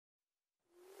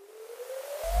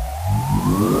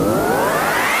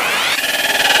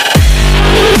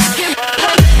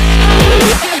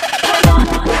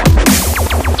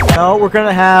No, we're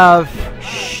gonna have,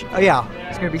 oh yeah,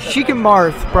 it's gonna be Xiici and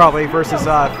Marth probably versus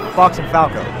Fox and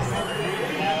Falco.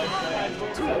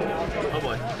 Oh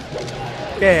boy.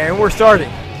 Okay, and we're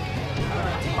starting.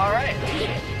 All right.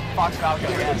 Fox Falco.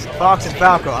 Yes. Fox and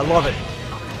Falco, I love it.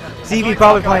 ZV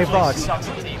probably playing Fox.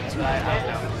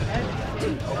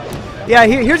 Yeah,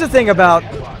 here's the thing about,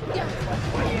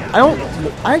 I'm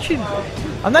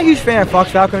not a huge fan of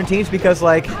Fox Falcon teams because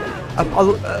like a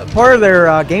part of their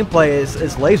gameplay is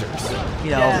lasers,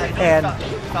 you know, and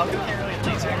Falcon can't really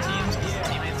laser teams because your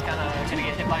teammates kind of gonna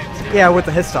get hit by them too. yeah, with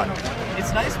the hit stun.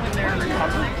 It's nice when they're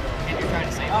recovering and you're trying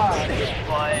to save them,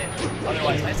 but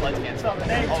otherwise nice lights cancel.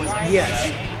 Always nice.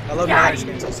 Yes, I love lights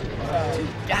cancels.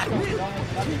 Got it.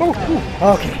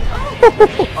 Okay.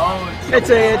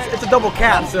 It's a double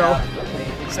cap, so.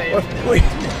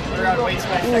 We're on weight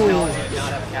smash technology and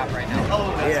not have a cap right now.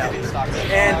 Oh, that's gonna be stock.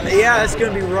 And yeah, it's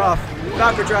gonna be rough.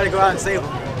 Falco tried to go out and save him.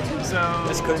 So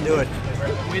Just couldn't do it.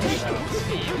 which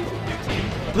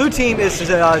team? Blue team is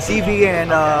ZV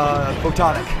and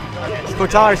Photonic.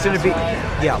 Photonic's gonna be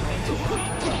yeah.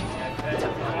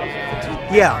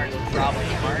 Yeah. Probably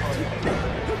Mark.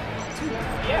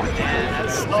 And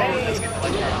that's gonna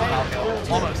like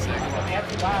almost sick.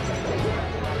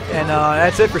 And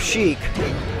that's it for Xiici.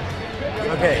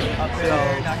 Okay. Up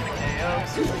there, not gonna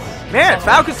KO. Man,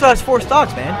 Falcon still has 4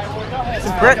 stocks, man. It's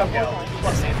incredible.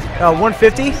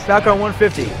 150? Falcon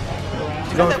 150.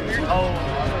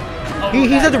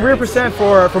 He's at the rear percent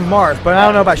for Marth, but I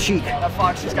don't know about Xiici. That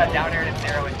Fox just got down there in an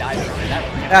arrow and died.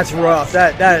 That's rough.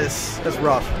 That's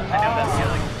rough. I know that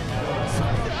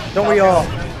feeling. Don't we all?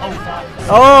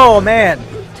 Oh man,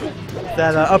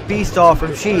 that up B stall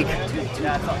from Xiici.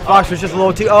 Fox was just a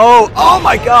little too. Oh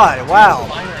my God! Wow.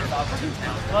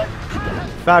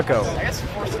 Falco. I guess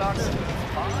 4 stocks.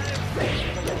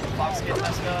 Fox gets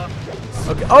messed up.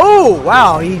 Okay. Oh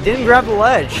wow, he didn't grab the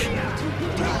ledge.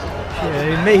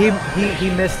 Yeah,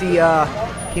 he missed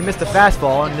the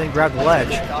fastball and didn't grab the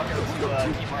ledge.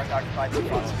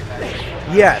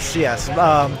 Yes.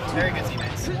 Very good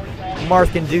teammates.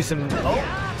 Marth can do some.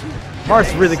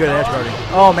 Marth's really good at edge guarding.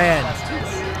 Oh man.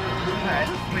 Alright,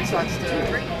 3 stocks to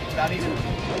 3. About even.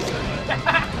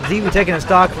 ZV taking a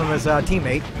stock from his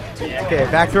teammate. Okay,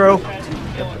 back throw,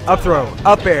 up throw,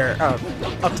 up air,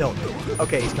 up tilt.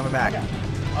 Okay, he's coming back.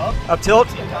 Up tilt.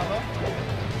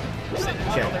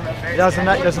 Okay, does a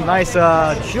nice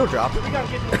shield drop. Here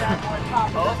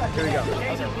we go.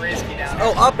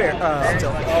 Oh, up air, up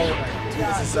tilt. Oh,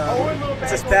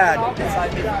 this is bad.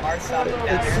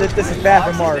 This is bad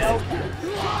for Marth.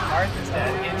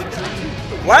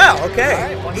 Wow.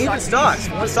 Okay, even stocks.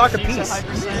 1 stock apiece.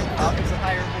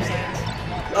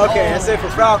 Okay, that's it for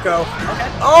Falco.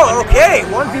 Oh, okay,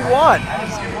 1v1.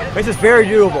 This is very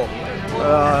doable.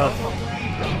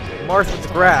 Marth with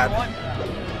the grab.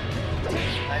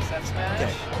 Nice F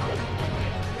smash.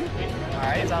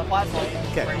 Alright, he's on platform.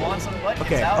 Okay.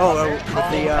 Okay. Oh, with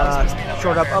the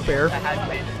short up air.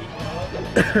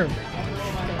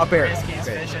 Up air.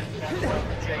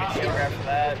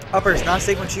 Up air is not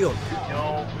safe on shield.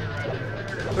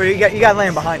 Or you got to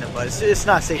land behind him, but it's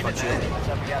not safe on shield.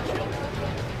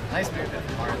 Nice movement.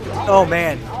 Oh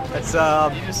man, that's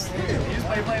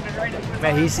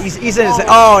man, he's in his.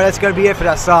 Oh, that's gonna be it for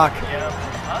that stock.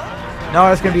 No,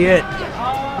 that's gonna be it.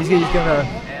 He's gonna.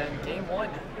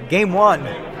 And Game one.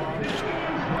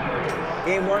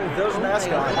 Game one. Those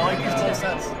Mascot.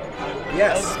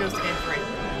 Yes. This goes to game 3.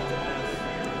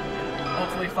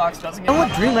 Hopefully Fox doesn't get. I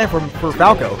want Dreamland for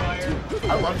Falco.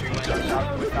 I love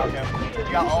Dreamland with Falco.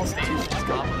 You got all stage just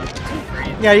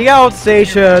compliment. Yeah, you got all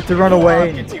stage to run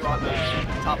away. Gets you on the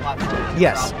top platform.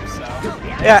 Yes.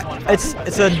 Yeah,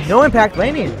 it's a no impact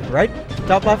landing, right?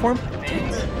 Top platform. Might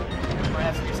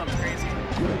have to do something crazy.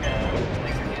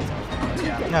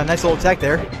 Yeah, nice little tech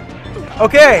there.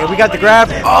 Okay, we got the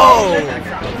grab. Oh!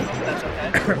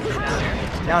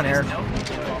 Down air.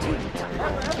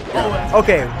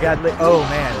 Okay, we got. Oh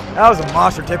man, that was a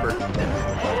monster tipper.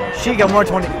 She got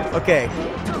 120. Okay,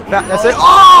 that's it.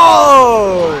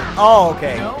 Oh! Oh,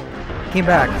 okay. Came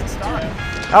back.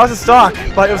 That was a stock,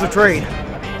 but it was a trade.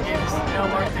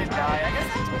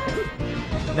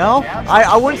 No,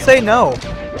 I wouldn't say no.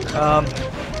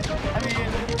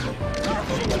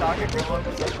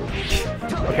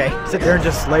 Okay, sit there and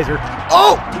just laser.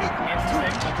 Oh!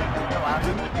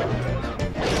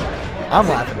 I'm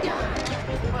laughing.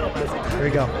 Here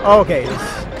we go. Oh, okay.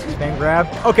 Spam grab.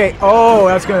 Okay. Oh,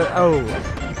 that's gonna. Oh,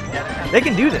 they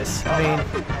can do this. I mean,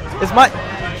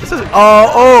 this is.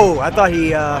 Oh, I thought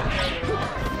he.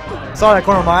 Saw that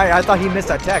corner of my eye. I thought he missed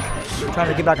that tech. Trying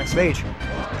to get back on stage.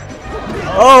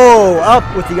 Oh, up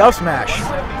with the up smash.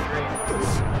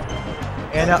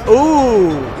 And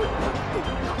ooh.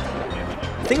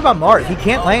 Think about Marth. He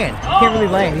can't land. He can't really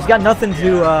land. He's got nothing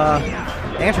to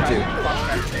answer to.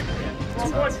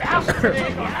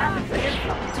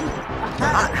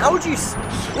 How would you?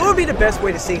 What would be the best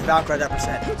way to save Valkyrie at that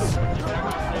percent?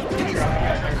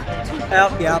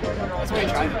 Oh, yeah. That's what he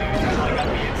tried to do. He tried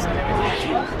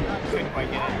to like couldn't quite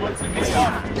get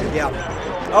it. Yeah.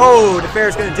 Oh, the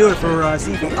fair's gonna do it for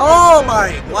Xiici. Oh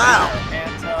my! Wow.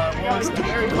 And well, it was a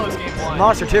very close game one.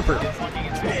 Monster tipper. Looking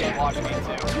into watch game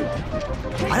two.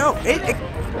 I don't.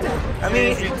 I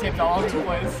mean, tipped all over the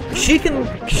place. she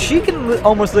can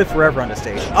almost live forever on the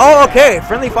stage. Oh, okay.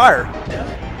 Friendly fire.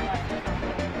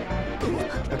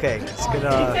 Okay, it's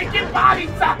gonna.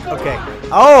 Okay.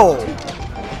 Oh.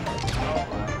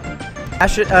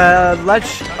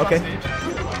 Ledge. Okay.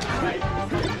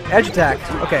 Edge attack.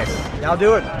 Okay. Now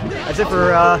do it. That's it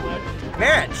for.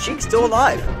 Man, Sheik's still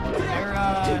alive.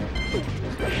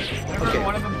 Whenever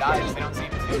one of them dies, they don't seem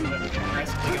to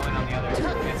aggressively go in on the other.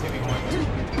 It's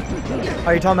 2v1.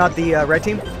 Are you talking about the red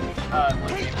team?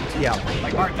 Yeah.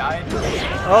 Like Mark died.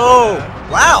 Oh,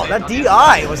 wow, that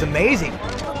DI was amazing.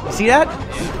 You see that?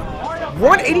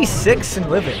 186 and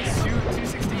living.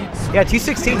 216. Yeah,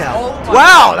 216 now.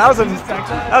 Wow, that was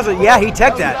a yeah, he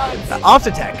teched that.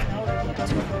 Opposite tech.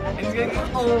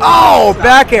 Oh,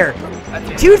 back air.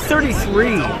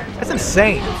 233. That's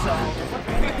insane.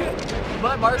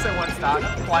 But Mark's at one stock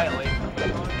quietly.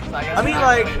 So I mean,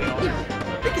 like,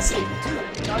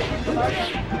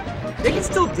 they can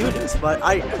still do this, but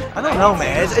I don't know,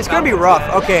 man. It's gonna be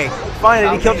rough. Okay,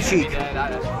 finally he killed the Sheik.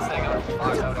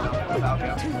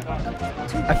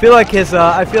 I feel like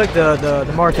the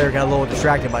Marth there got a little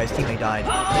distracted by his teammate died.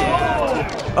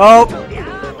 Oh.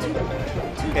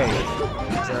 Okay.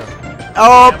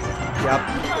 Oh. Yep.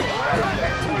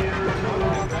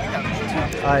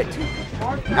 Alright.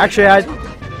 Actually,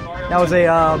 that was a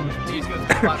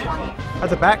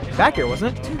that's a back air,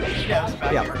 wasn't it? Yeah.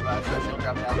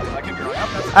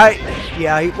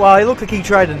 Yeah. He looked like he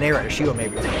tried to nair at a shield,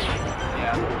 maybe.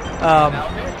 Yeah.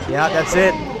 Yeah, that's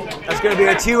it. That's gonna be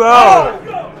a 2-0.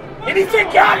 And he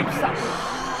got himself.